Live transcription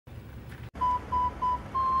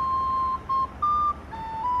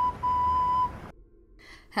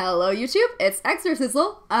Hello YouTube, it's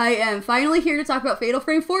Exorcizzle. I am finally here to talk about Fatal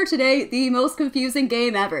Frame 4 today, the most confusing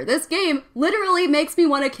game ever. This game literally makes me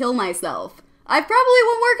want to kill myself. I've probably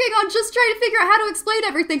been working on just trying to figure out how to explain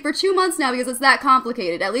everything for 2 months now because it's that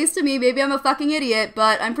complicated. At least to me, maybe I'm a fucking idiot,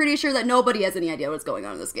 but I'm pretty sure that nobody has any idea what's going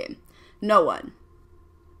on in this game. No one.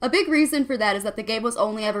 A big reason for that is that the game was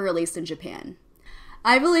only ever released in Japan.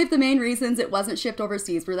 I believe the main reasons it wasn't shipped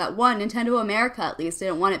overseas were that 1, Nintendo America at least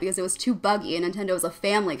didn't want it because it was too buggy and Nintendo was a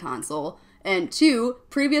family console, and 2,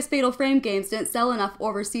 previous Fatal Frame games didn't sell enough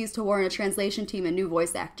overseas to warrant a translation team and new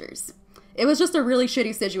voice actors. It was just a really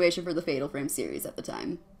shitty situation for the Fatal Frame series at the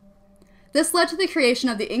time. This led to the creation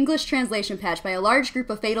of the English translation patch by a large group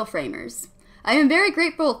of Fatal Framers. I am very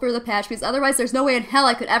grateful for the patch because otherwise there's no way in hell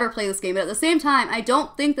I could ever play this game, but at the same time, I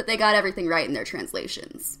don't think that they got everything right in their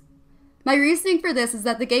translations. My reasoning for this is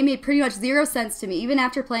that the game made pretty much zero sense to me even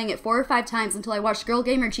after playing it 4 or 5 times until I watched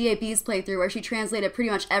GirlGamerGaB's playthrough where she translated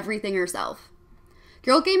pretty much everything herself.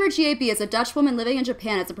 GirlGamerGaB is a Dutch woman living in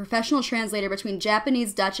Japan as a professional translator between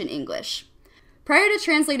Japanese, Dutch, and English. Prior to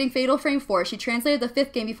translating Fatal Frame 4, she translated the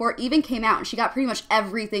 5th game before it even came out and she got pretty much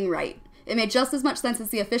everything right. It made just as much sense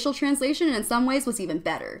as the official translation and in some ways was even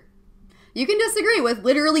better. You can disagree with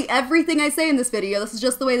literally everything I say in this video, this is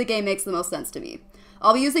just the way the game makes the most sense to me.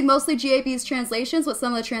 I'll be using mostly GAB's translations with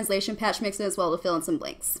some of the translation patch mixed in as well to fill in some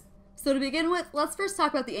blanks. So to begin with, let's first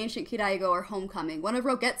talk about the ancient Kiraigo or homecoming, one of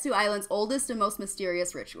Rogetsu Island's oldest and most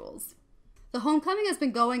mysterious rituals. The homecoming has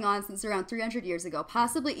been going on since around 300 years ago,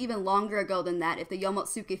 possibly even longer ago than that if the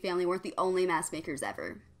Yomotsuki family weren't the only mask makers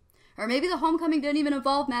ever. Or maybe the homecoming didn't even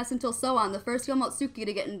involve masks until Soan, the first Yomotsuki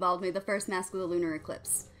to get involved, made the first mask of the lunar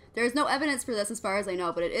eclipse. There is no evidence for this as far as I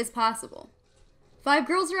know, but it is possible. 5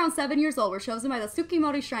 girls around 7 years old were chosen by the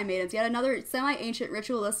Tsukimori Shrine Maidens, yet another semi-ancient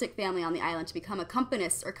ritualistic family on the island, to become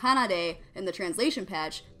accompanists, or kanade, in the translation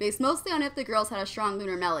patch, based mostly on if the girls had a strong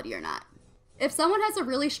lunar melody or not. If someone has a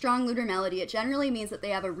really strong lunar melody, it generally means that they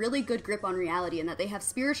have a really good grip on reality and that they have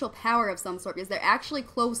spiritual power of some sort because they're actually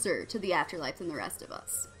closer to the afterlife than the rest of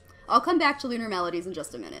us. I'll come back to lunar melodies in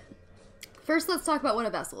just a minute. First, let's talk about what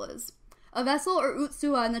a vessel is. A vessel, or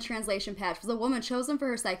Utsuwa in the translation patch, was a woman chosen for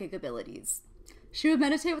her psychic abilities. She would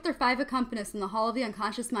meditate with her 5 accompanists in the Hall of the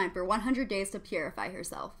Unconscious Mind for 100 days to purify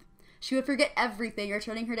herself. She would forget everything,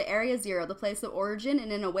 returning her to Area 0, the place of origin,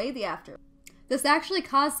 and in a way, the afterlife. This actually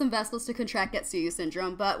caused some vessels to contract Getsuyu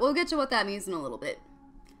syndrome, but we'll get to what that means in a little bit.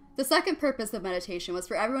 The second purpose of meditation was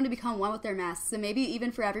for everyone to become one with their masks, and maybe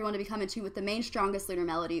even for everyone to become in tune with the main strongest lunar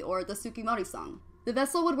melody, or the Tsukimori song. The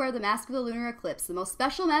vessel would wear the mask of the lunar eclipse, the most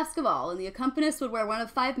special mask of all, and the accompanist would wear one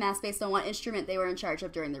of 5 masks based on what instrument they were in charge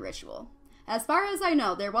of during the ritual. As far as I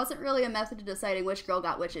know, there wasn't really a method to deciding which girl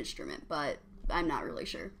got which instrument, but I'm not really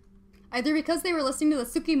sure. Either because they were listening to the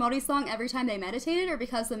Tsukimori song every time they meditated, or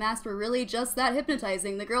because the masks were really just that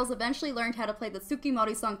hypnotizing, the girls eventually learned how to play the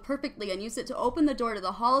Tsukimori song perfectly and used it to open the door to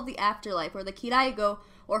the Hall of the Afterlife, where the Kiraigo,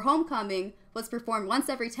 or homecoming, was performed once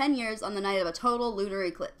every 10 years on the night of a total lunar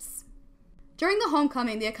eclipse. During the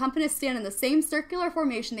homecoming, the accompanists stand in the same circular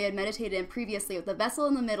formation they had meditated in previously, with the vessel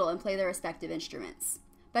in the middle, and play their respective instruments.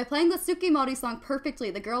 By playing the Tsukimori song perfectly,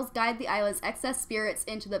 the girls guide the island's excess spirits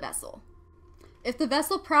into the vessel. If the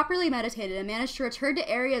vessel properly meditated and managed to return to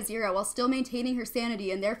Area 0 while still maintaining her sanity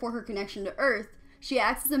and therefore her connection to Earth, she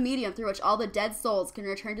acts as a medium through which all the dead souls can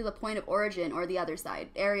return to the point of origin, or the other side,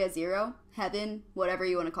 Area 0, heaven, whatever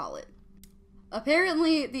you want to call it.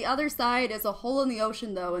 Apparently, the other side is a hole in the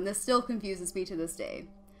ocean though, and this still confuses me to this day.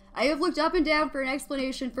 I have looked up and down for an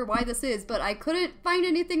explanation for why this is, but I couldn't find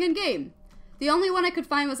anything in-game. The only one I could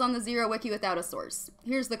find was on the Zero Wiki without a source.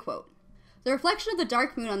 Here's the quote. The reflection of the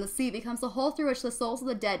dark moon on the sea becomes the hole through which the souls of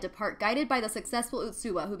the dead depart, guided by the successful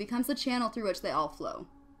Utsuwa, who becomes the channel through which they all flow.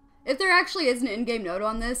 If there actually is an in-game note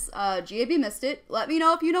on this, GAB missed it. Let me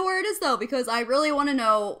know if you know where it is though, because I really want to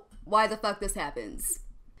know why the fuck this happens.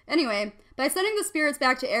 Anyway, by sending the spirits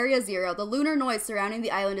back to Area 0, the lunar noise surrounding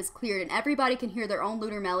the island is cleared and everybody can hear their own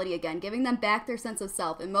lunar melody again, giving them back their sense of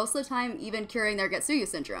self, and most of the time even curing their Getsuyu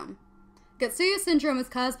syndrome. Getsuyu syndrome is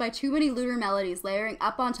caused by too many lunar melodies layering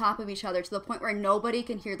up on top of each other to the point where nobody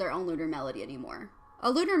can hear their own lunar melody anymore. A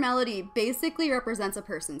lunar melody basically represents a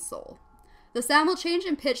person's soul. The sound will change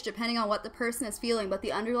in pitch depending on what the person is feeling, but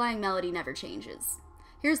the underlying melody never changes.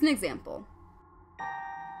 Here's an example.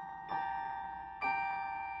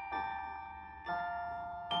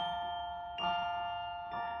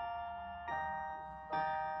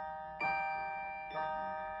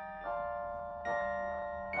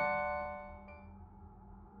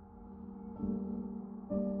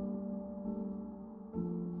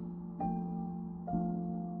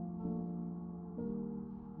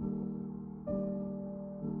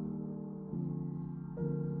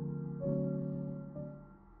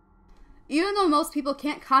 Even though most people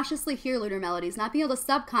can't consciously hear lunar melodies, not being able to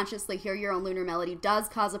subconsciously hear your own lunar melody does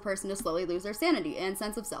cause a person to slowly lose their sanity and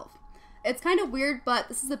sense of self. It's kind of weird, but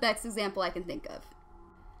this is the best example I can think of.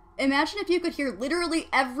 Imagine if you could hear literally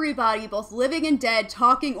everybody, both living and dead,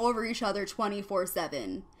 talking over each other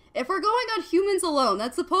 24/7. If we're going on humans alone,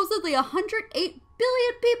 that's supposedly 108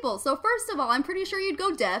 billion people. So first of all, I'm pretty sure you'd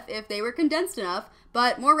go deaf if they were condensed enough,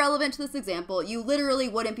 but more relevant to this example, you literally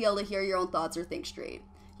wouldn't be able to hear your own thoughts or think straight.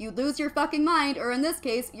 You'd lose your fucking mind, or in this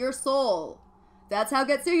case, your soul. That's how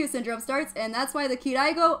Getsuyu syndrome starts, and that's why the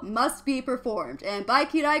Kiraigo must be performed. And by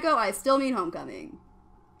Kiraigo, I still mean homecoming.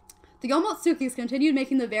 The Omotsukis continued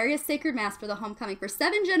making the various sacred masks for the homecoming for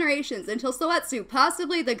 7 generations until Soetsu,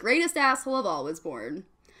 possibly the greatest asshole of all, was born.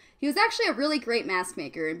 He was actually a really great mask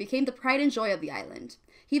maker and became the pride and joy of the island.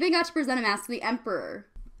 He even got to present a mask to the Emperor.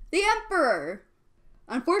 The Emperor!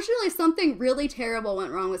 Unfortunately, something really terrible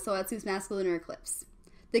went wrong with Soetsu's mask lunar eclipse.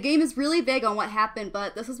 The game is really vague on what happened,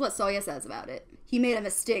 but this is what Soya says about it. He made a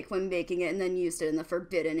mistake when making it and then used it in the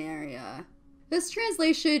forbidden area. This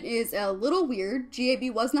translation is a little weird. GAB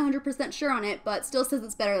wasn't 100% sure on it, but still says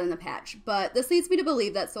it's better than the patch. But this leads me to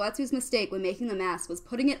believe that Soetsu's mistake when making the mask was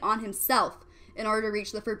putting it on himself in order to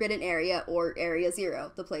reach the forbidden area, or Area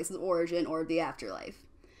 0, the place of origin or the afterlife.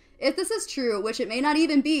 If this is true, which it may not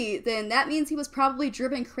even be, then that means he was probably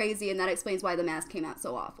driven crazy, and that explains why the mask came out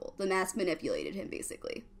so awful. The mask manipulated him,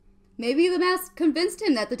 basically. Maybe the mask convinced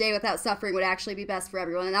him that the day without suffering would actually be best for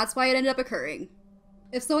everyone, and that's why it ended up occurring.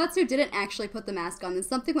 If Soetsu didn't actually put the mask on, then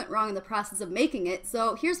something went wrong in the process of making it,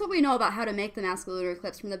 so here's what we know about how to make the mask of the lunar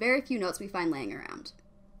eclipse from the very few notes we find laying around.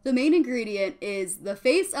 The main ingredient is the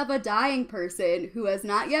face of a dying person who has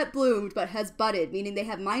not yet bloomed but has budded, meaning they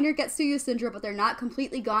have minor Getsuyu syndrome but they're not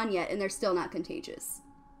completely gone yet and they're still not contagious.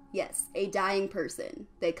 Yes, a dying person.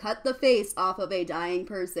 They cut the face off of a dying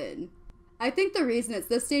person. I think the reason it's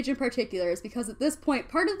this stage in particular is because at this point,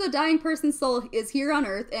 part of the dying person's soul is here on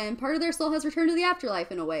Earth, and part of their soul has returned to the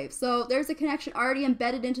afterlife in a way. So there's a connection already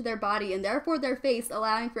embedded into their body, and therefore their face,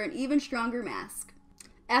 allowing for an even stronger mask.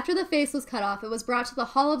 After the face was cut off, it was brought to the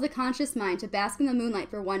Hall of the Conscious Mind to bask in the moonlight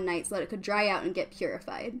for one night so that it could dry out and get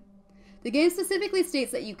purified. The game specifically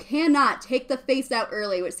states that you cannot take the face out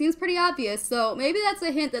early, which seems pretty obvious, so maybe that's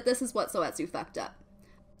a hint that this is what Soetsu fucked up.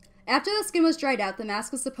 After the skin was dried out, the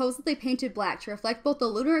mask was supposedly painted black to reflect both the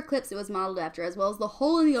lunar eclipse it was modeled after as well as the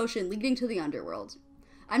hole in the ocean leading to the underworld.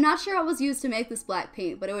 I'm not sure what was used to make this black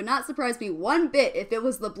paint, but it would not surprise me one bit if it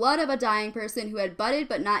was the blood of a dying person who had budded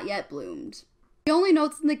but not yet bloomed. The only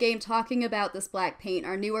notes in the game talking about this black paint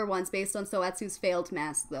are newer ones based on Soetsu's failed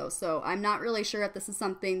mask, though, so I'm not really sure if this is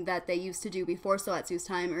something that they used to do before Soetsu's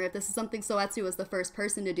time, or if this is something Soetsu was the first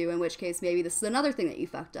person to do, in which case maybe this is another thing that you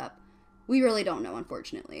fucked up. We really don't know,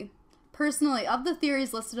 unfortunately. Personally, of the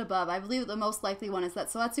theories listed above, I believe the most likely one is that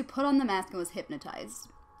Soetsu put on the mask and was hypnotized.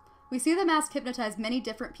 We see the mask hypnotize many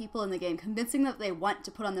different people in the game, convincing them that they want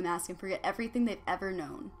to put on the mask and forget everything they've ever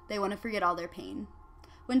known. They want to forget all their pain.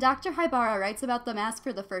 When Dr. Haibara writes about the mask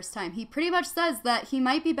for the first time, he pretty much says that he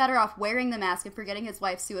might be better off wearing the mask and forgetting his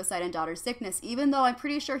wife's suicide and daughter's sickness, even though I'm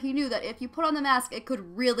pretty sure he knew that if you put on the mask, it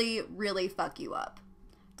could really, really fuck you up.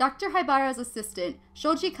 Dr. Haibara's assistant,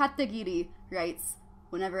 Shoji Katagiri, writes,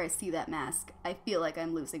 "Whenever I see that mask, I feel like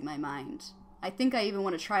I'm losing my mind. I think I even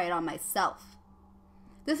want to try it on myself."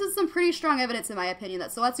 This is some pretty strong evidence in my opinion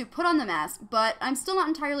that Soetsu put on the mask, but I'm still not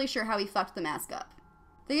entirely sure how he fucked the mask up.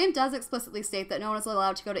 The game does explicitly state that no one is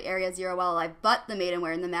allowed to go to Area 0 while alive but the maiden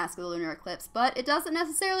wearing the mask of the lunar eclipse, but it doesn't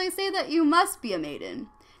necessarily say that you must be a maiden.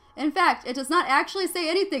 In fact, it does not actually say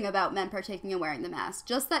anything about men partaking in wearing the mask,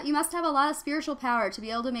 just that you must have a lot of spiritual power to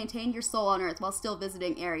be able to maintain your soul on Earth while still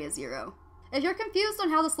visiting Area 0. If you're confused on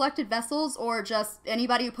how the selected vessels, or just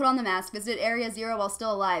anybody who put on the mask, visited Area 0 while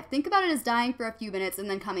still alive, think about it as dying for a few minutes and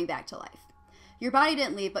then coming back to life. Your body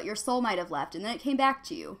didn't leave, but your soul might have left, and then it came back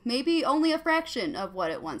to you. Maybe only a fraction of what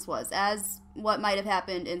it once was, as what might have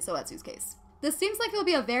happened in Soetsu's case. This seems like it will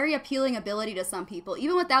be a very appealing ability to some people,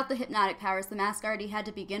 even without the hypnotic powers the mask already had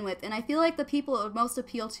to begin with, and I feel like the people it would most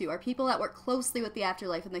appeal to are people that work closely with the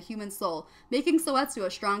afterlife and the human soul, making Soetsu a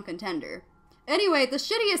strong contender. Anyway, the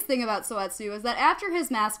shittiest thing about Soetsu is that after his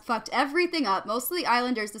mask fucked everything up, most of the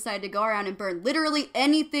islanders decided to go around and burn literally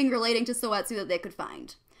anything relating to Soetsu that they could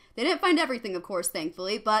find. They didn't find everything, of course,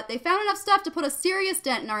 thankfully, but they found enough stuff to put a serious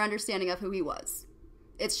dent in our understanding of who he was.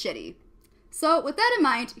 It's shitty. So, with that in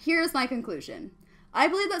mind, here is my conclusion. I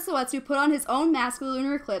believe that Soetsu put on his own mask of the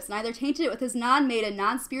lunar eclipse and either tainted it with his non-maiden,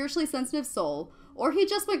 non-spiritually sensitive soul, or he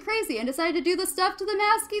just went crazy and decided to do the stuff to the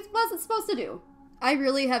mask he wasn't supposed to do. I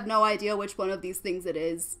really have no idea which one of these things it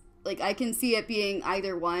is. Like, I can see it being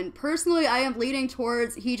either one. Personally, I am leaning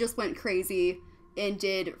towards he just went crazy and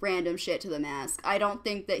did random shit to the mask. I don't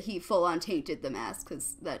think that he full-on tainted the mask,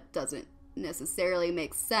 because that doesn't necessarily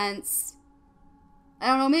make sense. I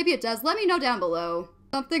don't know, maybe it does. Let me know down below.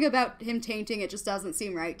 Something about him tainting it just doesn't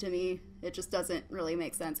seem right to me. It just doesn't really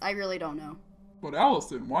make sense. I really don't know. But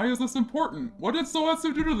Allison, why is this important? What did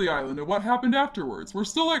Soetsu do to the island and what happened afterwards? We're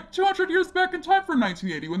still like 200 years back in time from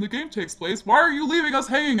 1980 when the game takes place. Why are you leaving us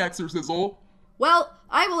hanging, Exorcizzle? Well,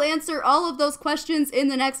 I will answer all of those questions in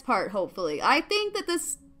the next part, hopefully. I think that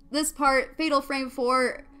this part, Fatal Frame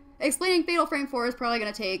 4, explaining Fatal Frame 4 is probably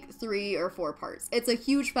going to take 3 or 4 parts. It's a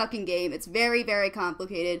huge fucking game. It's very, very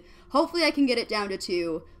complicated. Hopefully I can get it down to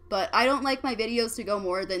 2, but I don't like my videos to go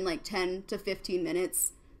more than like 10 to 15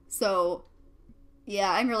 minutes. So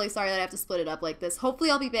yeah, I'm really sorry that I have to split it up like this. Hopefully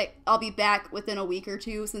I'll be back within a week or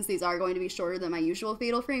 2, since these are going to be shorter than my usual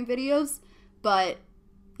Fatal Frame videos. But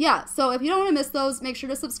yeah, so if you don't want to miss those, make sure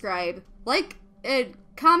to subscribe, like, and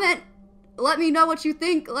comment. Let me know what you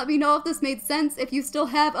think. Let me know if this made sense. If you still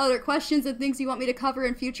have other questions and things you want me to cover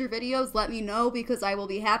in future videos, let me know, because I will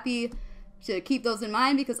be happy to keep those in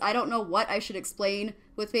mind, because I don't know what I should explain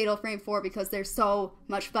with Fatal Frame 4, because there's so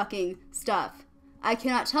much fucking stuff. I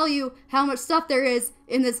cannot tell you how much stuff there is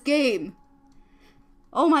in this game.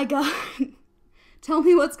 Oh my god. Tell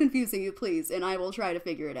me what's confusing you, please, and I will try to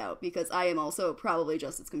figure it out, because I am also probably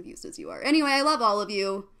just as confused as you are. Anyway, I love all of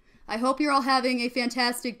you. I hope you're all having a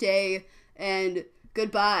fantastic day, and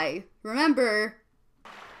goodbye. Remember,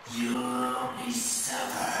 you'll be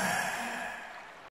severed.